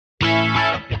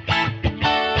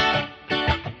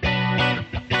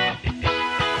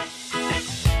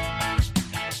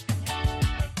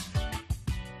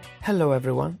Hello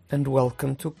everyone and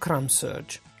welcome to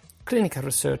CramSurg, clinical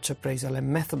research appraisal and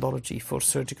methodology for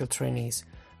surgical trainees,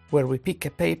 where we pick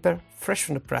a paper fresh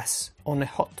from the press on a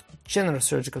hot general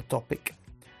surgical topic.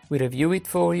 We review it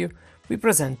for you, we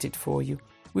present it for you,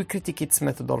 we critique its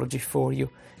methodology for you,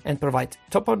 and provide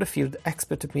top-of-the-field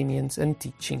expert opinions and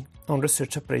teaching on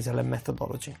research appraisal and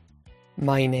methodology.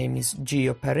 My name is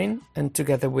Gio Perrin, and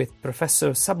together with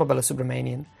Professor Saba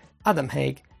Balasubramanian, Adam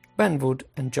Haig, Ben Wood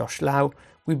and Josh Lau,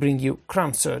 we bring you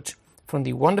CramSurg from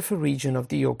the wonderful region of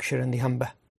the Yorkshire and the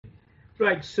Humber.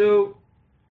 Right, so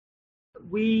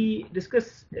we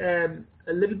discussed a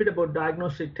little bit about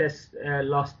diagnostic tests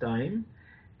last time,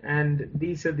 and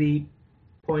these are the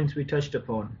points we touched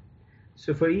upon.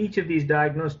 So for each of these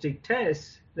diagnostic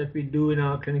tests that we do in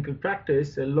our clinical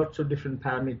practice, there are lots of different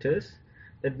parameters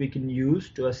that we can use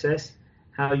to assess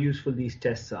how useful these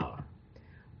tests are.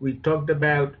 We talked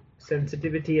about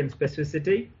sensitivity and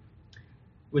specificity,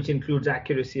 which includes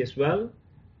accuracy as well.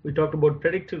 We talked about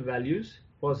predictive values,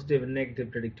 positive and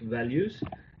negative predictive values,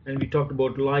 and we talked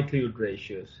about likelihood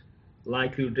ratios,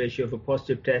 likelihood ratio of a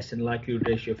positive test and likelihood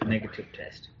ratio of a negative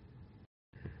test.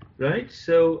 Right,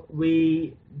 so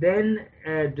we then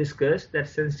discussed that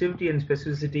sensitivity and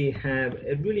specificity have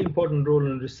a really important role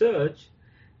in research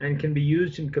and can be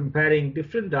used in comparing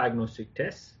different diagnostic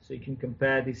tests. So you can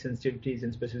compare the sensitivities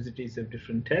and specificities of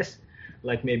different tests,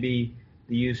 like maybe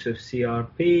the use of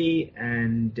CRP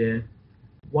and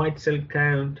white cell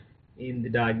count in the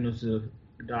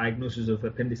diagnosis of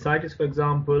appendicitis, for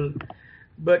example.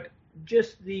 But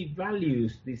just the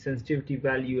values, the sensitivity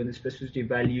value and the specificity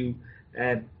value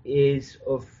is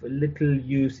of little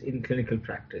use in clinical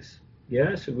practice.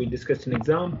 Yeah, so we discussed an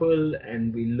example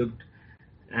and we looked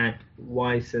at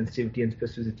why sensitivity and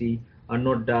specificity are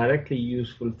not directly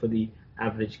useful for the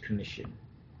average clinician.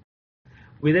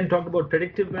 We then talked about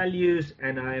predictive values,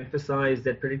 and I emphasized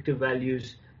that predictive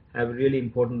values have a really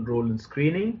important role in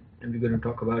screening, and we're going to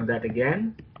talk about that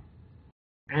again.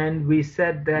 And we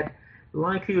said that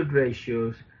likelihood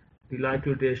ratios, the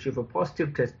likelihood ratio of a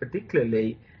positive test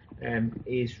particularly,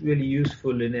 is really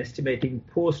useful in estimating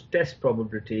post-test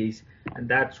probabilities, and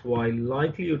that's why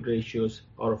likelihood ratios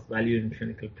are of value in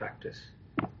clinical practice,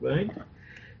 right?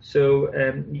 So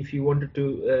if you wanted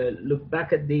to look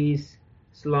back at these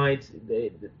slides,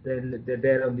 then they're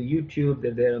there on the YouTube,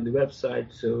 they're there on the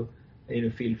website, so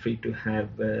feel free to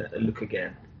have a look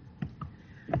again.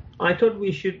 I thought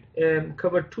we should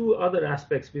cover two other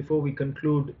aspects before we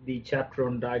conclude the chapter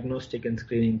on diagnostic and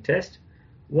screening test.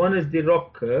 One is the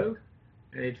ROC curve,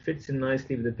 and it fits in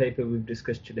nicely with the paper we've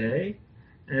discussed today.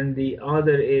 And the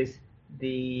other is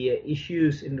the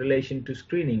issues in relation to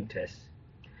screening tests.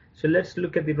 So let's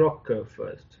look at the ROC curve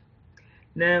first.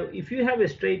 Now, if you have a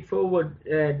straightforward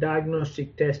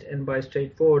diagnostic test, and by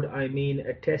straightforward I mean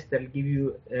a test that will give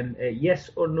you a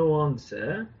yes or no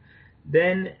answer,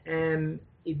 then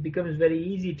it becomes very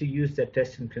easy to use that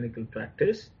test in clinical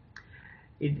practice.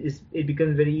 It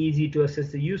becomes very easy to assess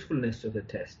the usefulness of the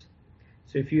test.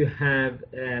 So if you have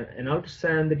an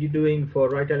ultrasound that you're doing for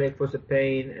right iliac fossa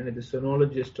pain, and if the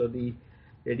sonologist or the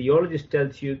radiologist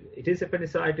tells you it is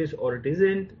appendicitis or it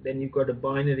isn't, then you've got a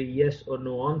binary yes or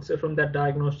no answer from that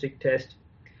diagnostic test,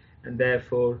 and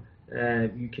therefore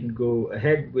you can go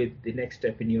ahead with the next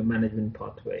step in your management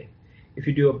pathway. If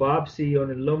you do a biopsy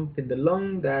on a lump in the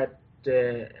lung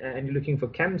and you're looking for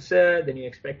cancer, then you're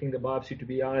expecting the biopsy to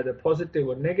be either positive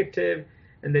or negative,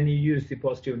 and then you use the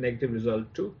positive or negative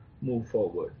result to move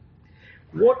forward.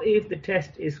 What if the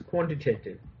test is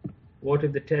quantitative? What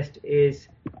if the test is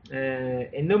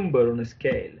a number on a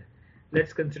scale?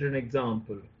 Let's consider an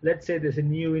example. Let's say there's a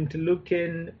new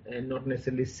interleukin, and not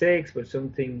necessarily 6, but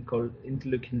something called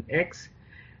interleukin X,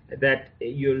 that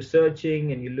you're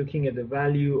researching, and you're looking at the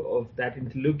value of that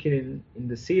interleukin in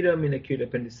the serum in acute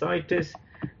appendicitis,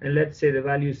 and let's say the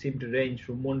values seem to range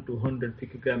from 1 to 100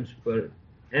 picograms per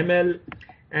ml,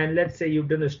 and let's say you've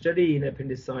done a study in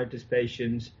appendicitis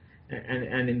patients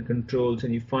and in controls,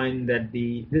 and you find that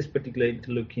this particular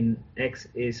interleukin X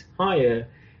is higher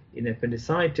in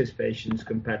appendicitis patients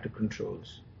compared to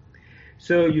controls.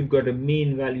 So you've got a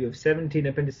mean value of 70 in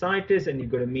appendicitis, and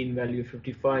you've got a mean value of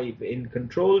 55 in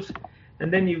controls.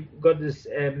 And then you've got this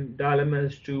dilemma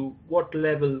as to what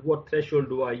threshold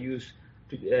do I use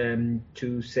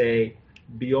to say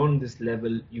beyond this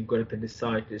level you've got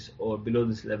appendicitis, or below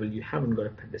this level you haven't got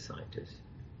appendicitis.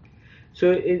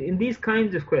 So in these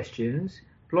kinds of questions,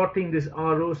 plotting this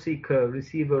ROC curve,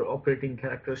 receiver operating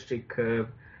characteristic curve,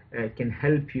 can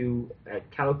help you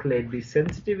calculate the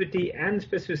sensitivity and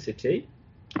specificity,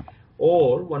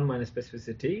 or 1 minus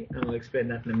specificity, and I'll explain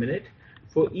that in a minute,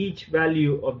 for each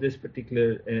value of this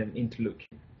particular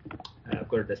interleukin. I've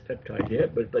got a dyspeptide here,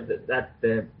 but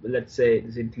let's say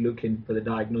is interleukin for the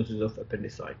diagnosis of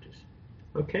appendicitis.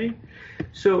 Okay,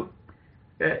 so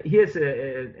here's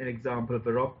an example of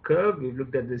a ROC curve. We've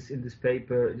looked at this in this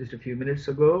paper just a few minutes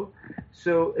ago.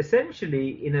 So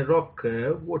essentially, in a ROC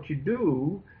curve, what you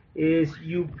do is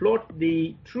you plot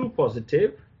the true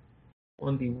positive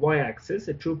on the y-axis.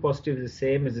 A true positive is the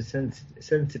same as a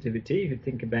sensitivity. If you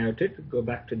think about it, go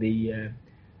back to the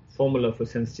formula for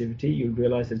sensitivity, you'll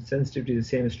realize that sensitivity is the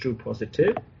same as true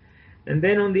positive. And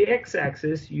then on the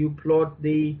x-axis, you plot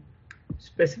the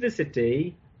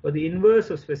specificity, or the inverse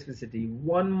of specificity,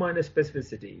 1 minus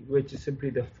specificity, which is simply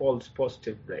the false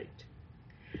positive rate.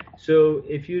 So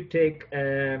if you take,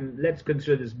 let's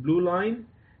consider this blue line,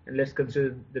 and let's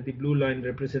consider that the blue line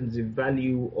represents the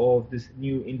value of this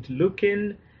new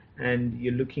interleukin, and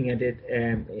you're looking at it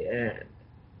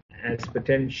as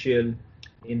potential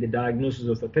in the diagnosis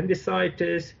of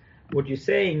appendicitis. What you're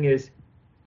saying is,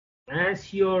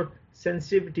 as your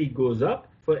sensitivity goes up,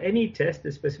 for any test, the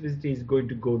specificity is going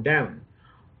to go down.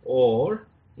 Or,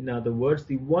 in other words,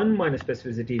 the 1 minus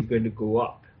specificity is going to go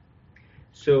up.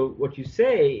 So what you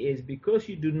say is, because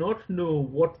you do not know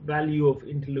what value of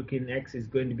interleukin X is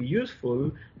going to be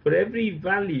useful, for every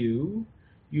value,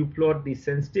 you plot the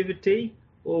sensitivity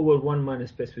over 1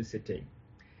 minus specificity.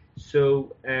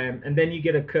 So, and then you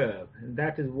get a curve, and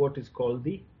that is what is called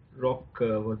the ROC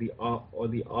curve, or the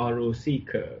ROC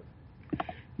curve.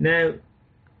 Now,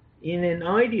 in an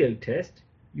ideal test,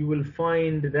 you will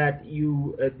find that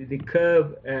the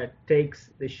curve takes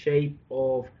the shape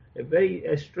of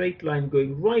a straight line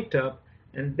going right up,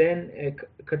 and then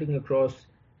cutting across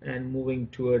and moving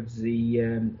towards the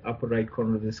upper right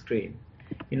corner of the screen.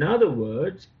 In other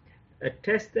words, a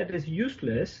test that is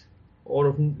useless or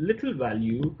of little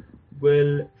value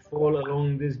will fall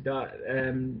along this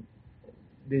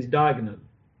diagonal,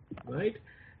 right?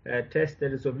 A test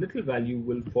that is of little value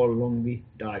will fall along the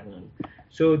diagonal.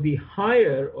 So the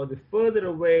higher or the further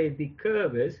away the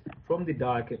curve is from the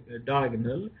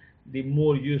diagonal, the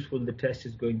more useful the test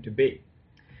is going to be.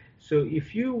 So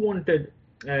if you wanted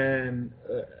a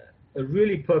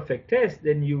really perfect test,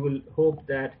 then you will hope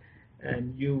that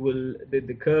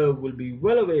the curve will be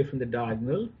well away from the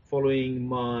diagonal, following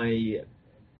my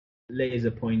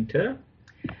laser pointer,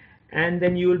 and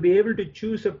then you will be able to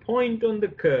choose a point on the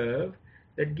curve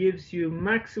that gives you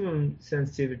maximum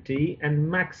sensitivity and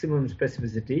maximum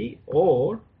specificity,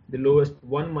 or the lowest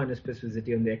 1 minus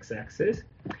specificity on the x-axis,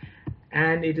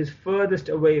 and it is furthest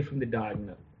away from the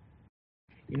diagonal.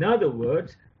 In other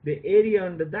words, the area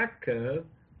under that curve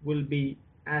will be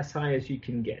as high as you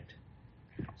can get.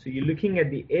 So you're looking at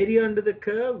the area under the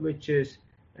curve, which is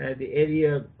the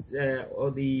area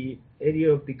or the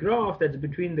area of the graph that's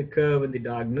between the curve and the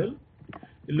diagonal.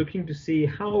 You're looking to see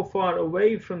how far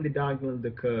away from the diagonal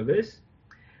the curve is,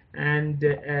 and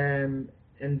then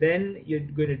you're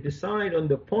going to decide on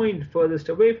the point furthest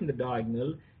away from the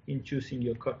diagonal in choosing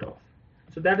your cutoff.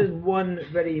 So that is one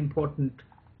very important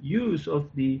use of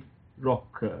the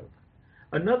ROC curve.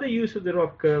 Another use of the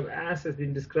ROC curve, as has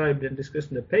been described and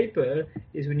discussed in the paper,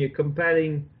 is when you're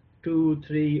comparing 2,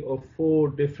 3, or 4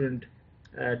 different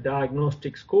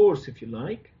diagnostic scores, if you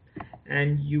like,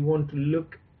 and you want to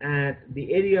look at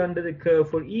the area under the curve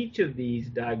for each of these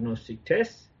diagnostic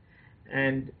tests,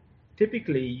 and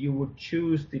typically you would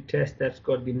choose the test that's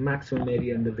got the maximum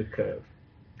area under the curve.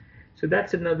 So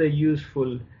that's another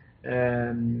useful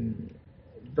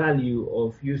value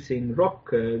of using ROC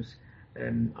curves,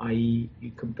 i.e.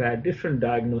 you compare different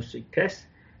diagnostic tests,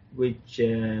 which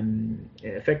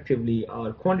effectively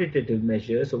are quantitative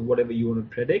measures of whatever you want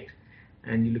to predict,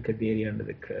 and you look at the area under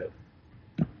the curve.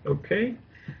 Okay,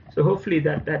 so hopefully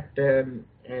that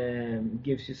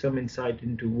gives you some insight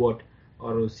into what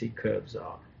ROC curves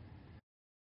are.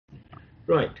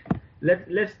 Right,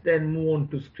 let's then move on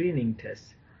to screening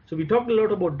tests. So we talked a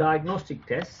lot about diagnostic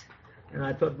tests, and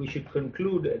I thought we should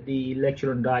conclude the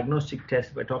lecture on diagnostic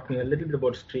tests by talking a little bit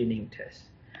about screening tests.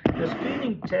 Now,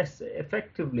 screening tests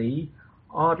effectively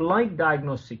are like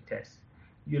diagnostic tests.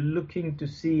 You're looking to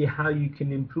see how you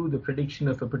can improve the prediction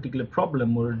of a particular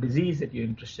problem or a disease that you're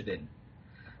interested in.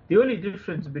 The only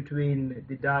difference between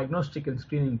the diagnostic and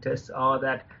screening tests are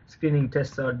that screening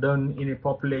tests are done in a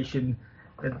population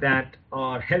that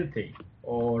are healthy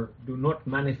or do not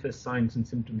manifest signs and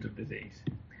symptoms of disease.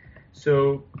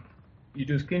 So you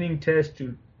do screening tests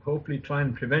to hopefully try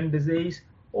and prevent disease,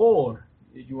 or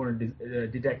you want to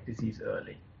detect disease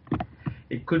early.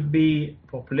 It could be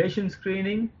population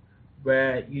screening,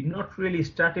 where you're not really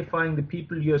stratifying the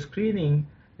people you're screening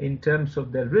in terms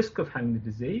of their risk of having the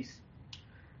disease.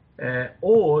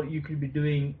 or you could be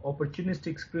doing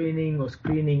opportunistic screening or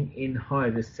screening in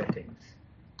high-risk settings.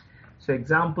 So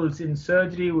examples in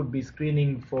surgery would be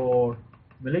screening for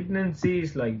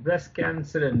malignancies like breast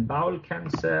cancer and bowel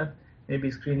cancer,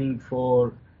 maybe screening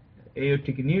for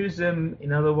aortic aneurysm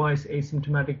in otherwise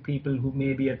asymptomatic people who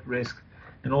may be at risk,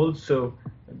 and also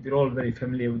we're all very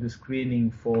familiar with the screening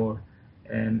for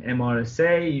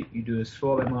MRSA. You do a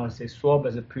swab, MRSA swab,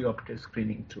 as a preoperative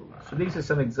screening tool. So these are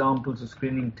some examples of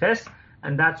screening tests,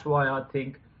 and that's why I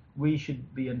think we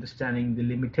should be understanding the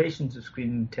limitations of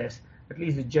screening tests, at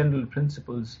least the general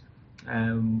principles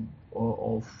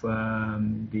of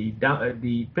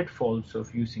the pitfalls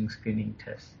of using screening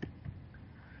tests.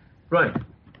 Right.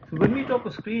 So when we talk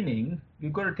of screening,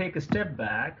 we've got to take a step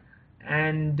back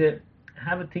and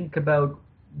have a think about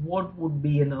what would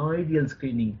be an ideal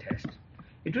screening test.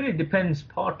 It really depends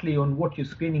partly on what you're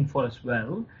screening for as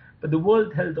well, but the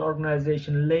World Health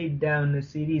Organization laid down a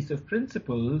series of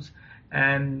principles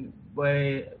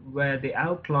where they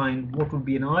outlined what would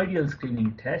be an ideal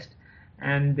screening test,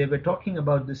 and they were talking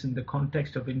about this in the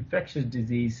context of infectious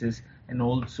diseases and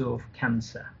also of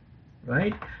cancer,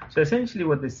 right? So essentially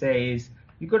what they say is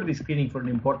you've got to be screening for an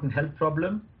important health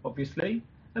problem, obviously.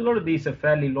 A lot of these are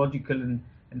fairly logical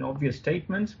and obvious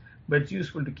statements, but it's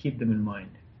useful to keep them in mind.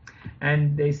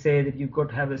 And they say that you've got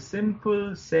to have a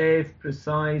simple, safe,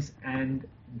 precise, and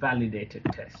validated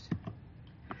test.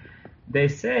 They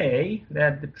say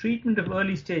that the treatment of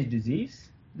early stage disease,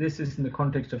 this is in the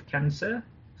context of cancer,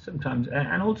 sometimes,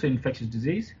 and also infectious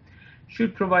disease,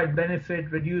 should provide benefit,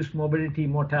 reduce morbidity,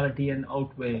 mortality, and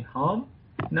outweigh harm.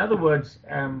 In other words,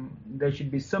 there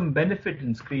should be some benefit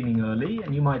in screening early,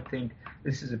 and you might think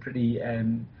this is a pretty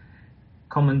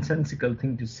commonsensical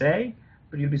thing to say,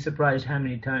 but you'll be surprised how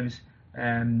many times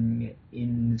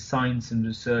in science and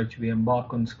research we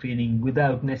embark on screening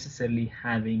without necessarily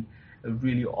having a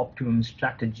really optimum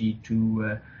strategy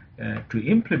to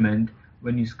implement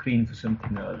when you screen for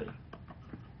something early.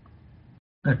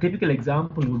 A typical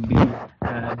example would be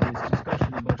this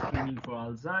discussion about screening for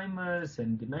Alzheimer's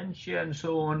and dementia and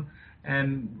so on,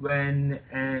 when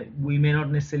we may not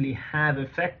necessarily have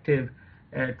effective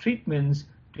treatments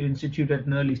to institute at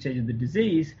an early stage of the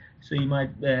disease. So you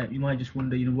might just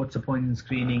wonder, what's the point in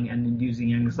screening and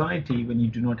inducing anxiety when you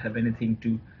do not have anything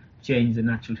to change the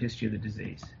natural history of the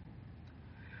disease.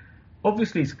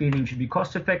 Obviously, screening should be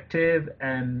cost effective,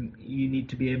 and you need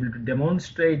to be able to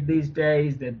demonstrate these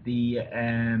days that the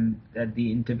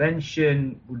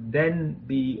intervention would then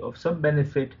be of some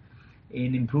benefit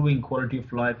in improving quality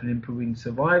of life and improving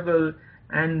survival,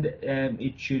 and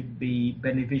it should be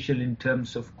beneficial in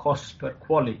terms of cost per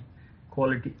quality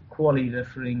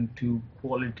referring to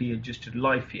quality adjusted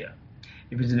life here.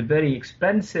 If it's a very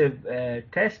expensive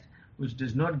test which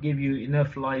does not give you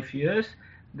enough life years,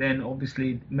 then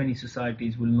obviously many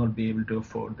societies will not be able to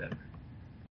afford them.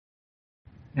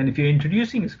 And if you're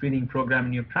introducing a screening program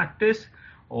in your practice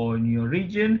or in your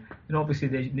region, then obviously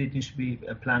there needs to be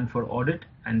a plan for audit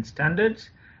and standards,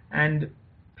 and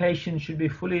patients should be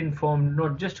fully informed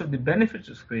not just of the benefits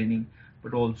of screening,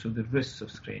 but also the risks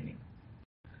of screening.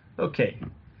 Okay,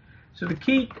 so the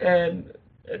key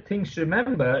things to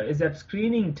remember is that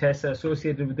screening tests are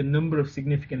associated with a number of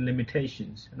significant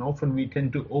limitations, and often we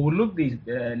tend to overlook these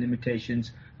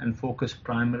limitations and focus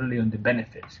primarily on the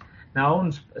benefits. Now, I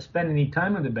won't spend any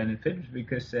time on the benefits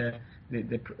because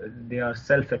they are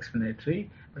self-explanatory,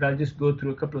 but I'll just go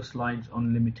through a couple of slides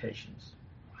on limitations.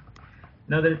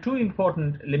 Now, there are two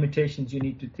important limitations you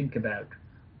need to think about.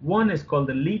 One is called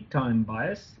the lead time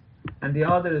bias, and the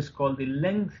other is called the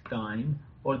length time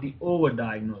or the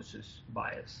overdiagnosis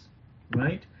bias,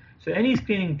 right? So any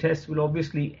screening test will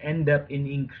obviously end up in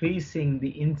increasing the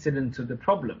incidence of the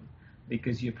problem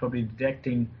because you're probably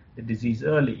detecting the disease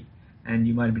early, and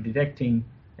you might be detecting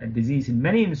a disease in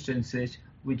many instances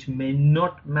which may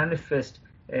not manifest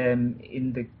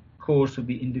in the course of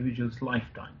the individual's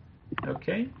lifetime.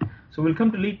 Okay, so we'll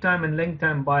come to lead time and length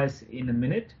time bias in a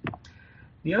minute.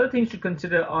 The other things to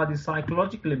consider are the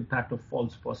psychological impact of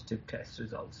false positive test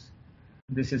results.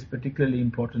 This is particularly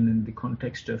important in the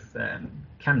context of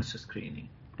cancer screening.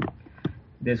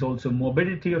 There's also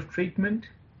morbidity of treatment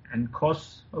and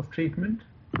costs of treatment.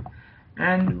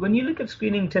 And when you look at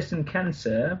screening tests in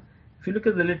cancer, if you look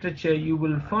at the literature, you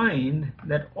will find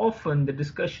that often the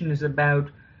discussion is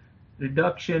about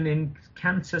reduction in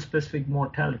cancer-specific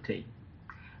mortality.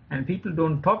 And people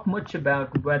don't talk much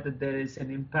about whether there is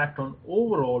an impact on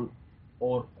overall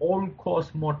or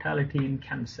all-cause mortality in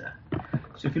cancer.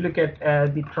 So if you look at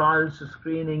the trials of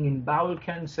screening in bowel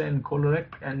cancer and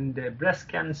colorectal and breast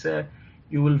cancer,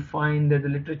 you will find that the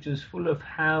literature is full of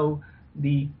how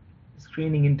the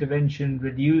screening intervention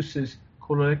reduces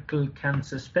colorectal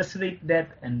cancer specific death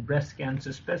and breast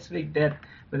cancer specific death,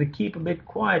 but they keep a bit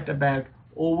quiet about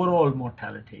overall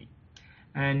mortality.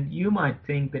 And you might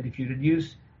think that if you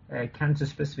reduce cancer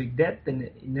specific death, then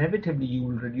inevitably you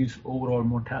will reduce overall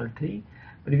mortality.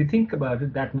 But if you think about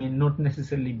it, that may not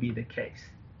necessarily be the case.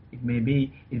 It may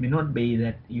not be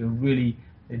that you're really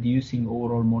reducing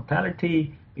overall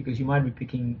mortality, because you might be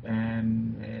picking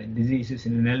diseases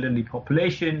in an elderly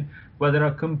population where there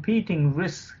are competing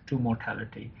risks to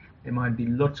mortality. There might be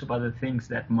lots of other things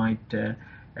that might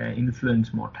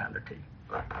influence mortality.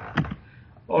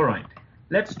 All right,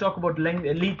 let's talk about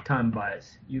lead time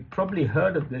bias. You've probably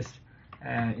heard of this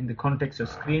in the context of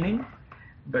screening,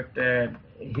 but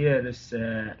here is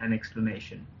an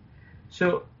explanation.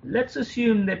 So let's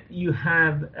assume that you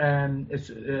have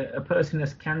a person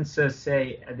has cancer,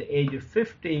 say, at the age of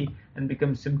 50 and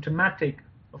becomes symptomatic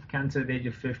of cancer at the age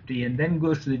of 50, and then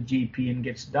goes to the GP and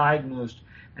gets diagnosed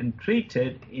and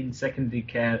treated in secondary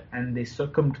care, and they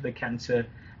succumb to the cancer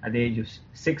at the age of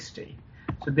 60.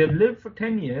 So they've lived for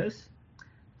 10 years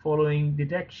following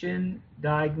detection,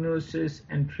 diagnosis,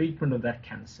 and treatment of that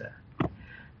cancer.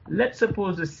 Let's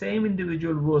suppose the same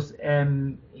individual was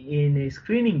in a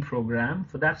screening program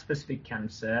for that specific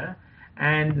cancer,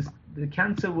 and the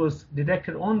cancer was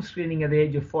detected on screening at the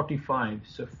age of 45,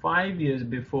 so 5 years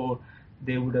before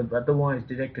they would have otherwise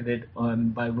detected it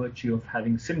by virtue of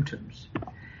having symptoms.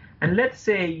 And let's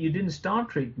say you didn't start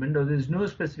treatment, or there's no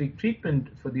specific treatment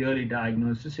for the early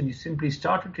diagnosis, and you simply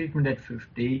started treatment at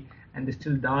 50 and they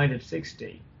still died at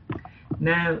 60.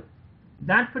 Now,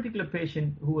 that particular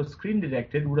patient who was screen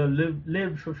detected would have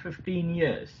lived for 15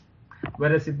 years,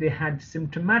 whereas if they had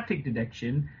symptomatic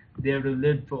detection, they would have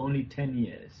lived for only 10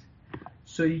 years.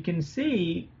 So you can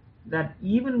see that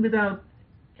even without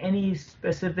any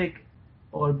specific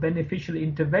or beneficial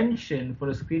intervention for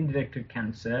a screen detected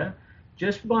cancer,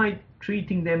 just by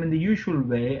treating them in the usual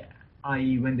way,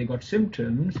 i.e. when they got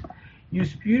symptoms, you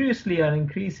spuriously are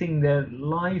increasing their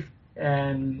life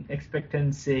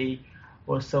expectancy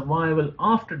or survival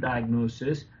after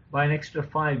diagnosis by an extra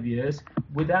 5 years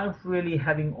without really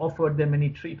having offered them any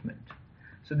treatment.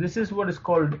 So this is what is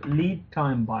called lead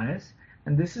time bias,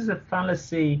 and this is a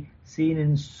fallacy seen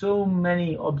in so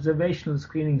many observational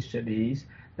screening studies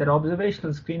that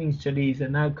observational screening studies are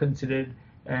now considered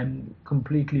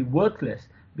completely worthless,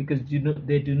 because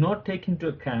they do not take into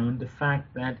account the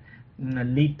fact that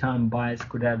lead time bias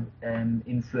could have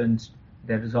influenced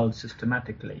their results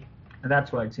systematically. And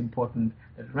that's why it's important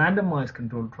that randomized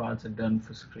controlled trials are done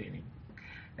for screening.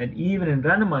 And even in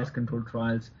randomized controlled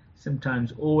trials,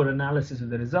 sometimes over-analysis of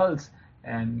the results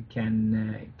can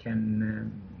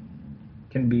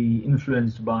be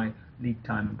influenced by lead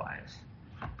time bias.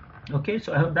 Okay,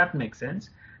 so I hope that makes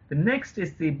sense. The next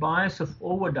is the bias of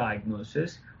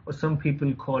overdiagnosis, or some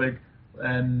people call it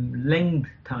length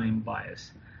time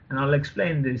bias. And I'll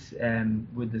explain this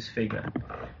with this figure.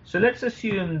 So let's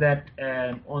assume that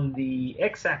on the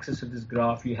x-axis of this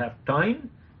graph you have time,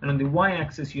 and on the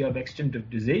y-axis you have extent of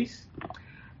disease.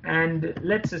 And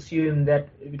let's assume that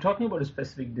we're talking about a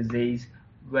specific disease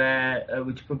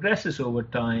which progresses over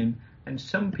time, and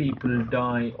some people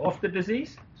die of the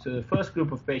disease. So the first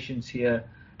group of patients here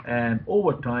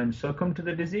over time succumb to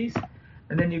the disease.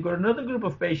 And then you've got another group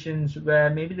of patients where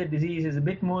maybe the disease is a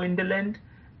bit more indolent,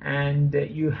 and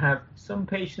you have some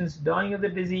patients dying of the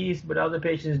disease, but other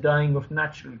patients dying of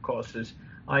natural causes,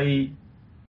 i.e.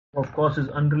 of causes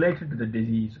unrelated to the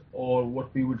disease, or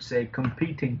what we would say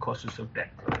competing causes of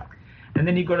death. And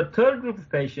then you've got a third group of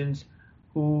patients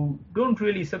who don't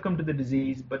really succumb to the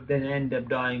disease, but then end up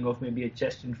dying of maybe a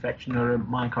chest infection or a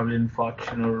myocardial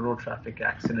infarction or a road traffic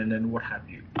accident and what have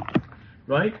you,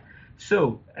 right?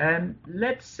 So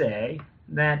let's say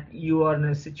that you are in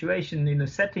a situation, in a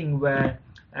setting where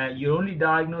you're only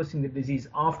diagnosing the disease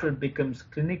after it becomes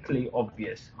clinically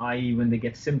obvious, i.e. when they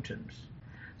get symptoms.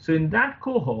 So in that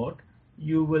cohort,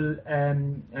 you will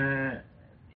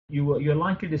you're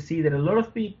likely to see that a lot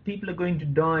of people are going to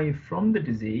die from the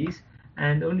disease,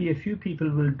 and only a few people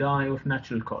will die of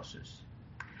natural causes.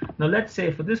 Now let's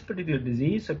say for this particular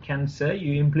disease or cancer,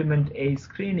 you implement a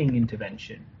screening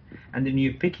intervention, and then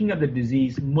you're picking up the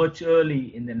disease much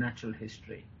early in the natural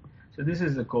history. So this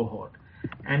is the cohort,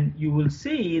 and you will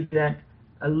see that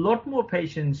a lot more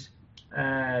patients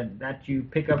that you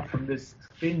pick up from this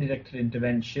screen detected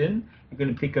intervention, you're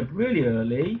going to pick up really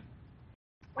early,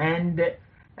 and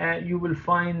you will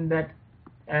find that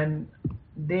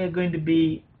they're going to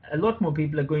be, a lot more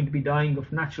people are going to be dying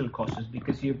of natural causes,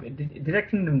 because you're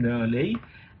detecting them early,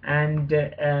 and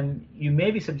you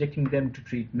may be subjecting them to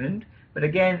treatment. But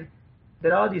again,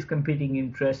 there are these competing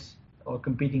interests or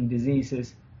competing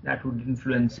diseases that would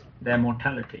influence their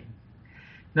mortality.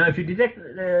 Now, if you detect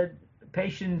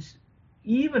patients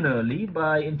even early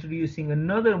by introducing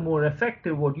another more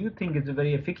effective, what you think is a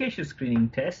very efficacious screening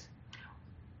test,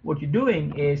 what you're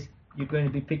doing is you're going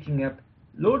to be picking up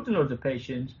loads and loads of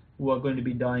patients who are going to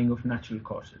be dying of natural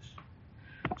causes.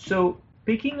 So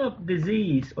picking up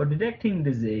disease or detecting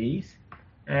disease,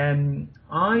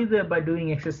 either by doing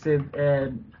excessive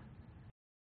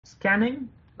scanning,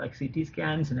 like CT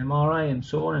scans and MRI and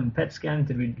so on, and PET scans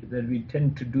that we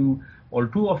tend to do all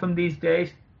too often these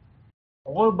days,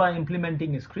 or by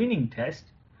implementing a screening test,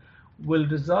 will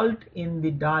result in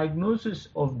the diagnosis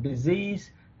of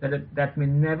disease that may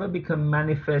never become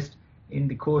manifest in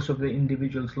the course of the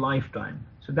individual's lifetime.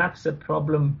 So that's a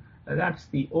problem. That's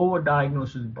the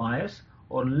overdiagnosis bias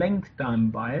or length time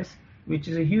bias, which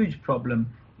is a huge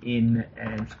problem in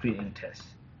screening tests.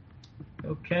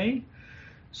 Okay,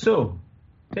 so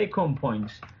take-home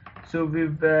points. So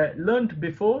we've learned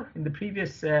before in the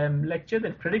previous lecture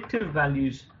that predictive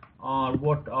values are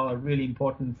what are really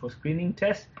important for screening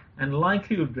tests, and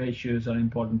likelihood ratios are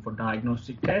important for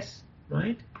diagnostic tests,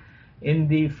 right? In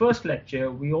the first lecture,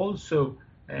 we also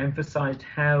emphasized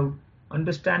how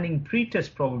understanding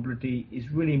pretest probability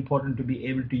is really important to be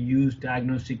able to use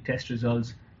diagnostic test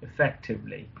results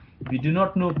effectively. If you do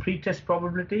not know pretest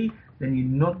probability, then you're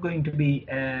not going to be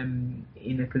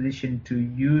in a position to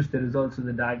use the results of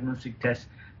the diagnostic test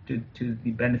to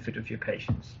the benefit of your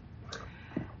patients.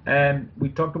 We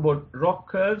talked about ROC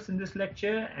curves in this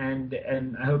lecture, and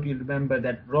I hope you remember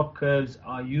that ROC curves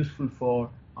are useful for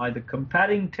either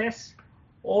comparing tests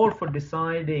or for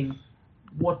deciding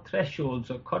what thresholds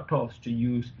or cutoffs to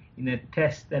use in a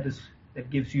test that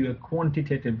gives you a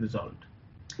quantitative result,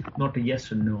 not a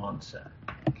yes or no answer.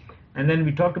 And then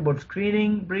we talked about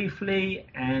screening briefly,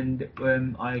 and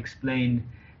I explained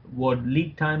what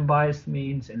lead time bias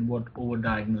means and what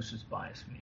overdiagnosis bias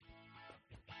means.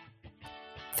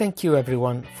 Thank you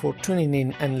everyone for tuning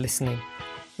in and listening.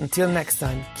 Until next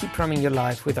time, keep running your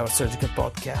life with our surgical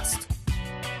podcast.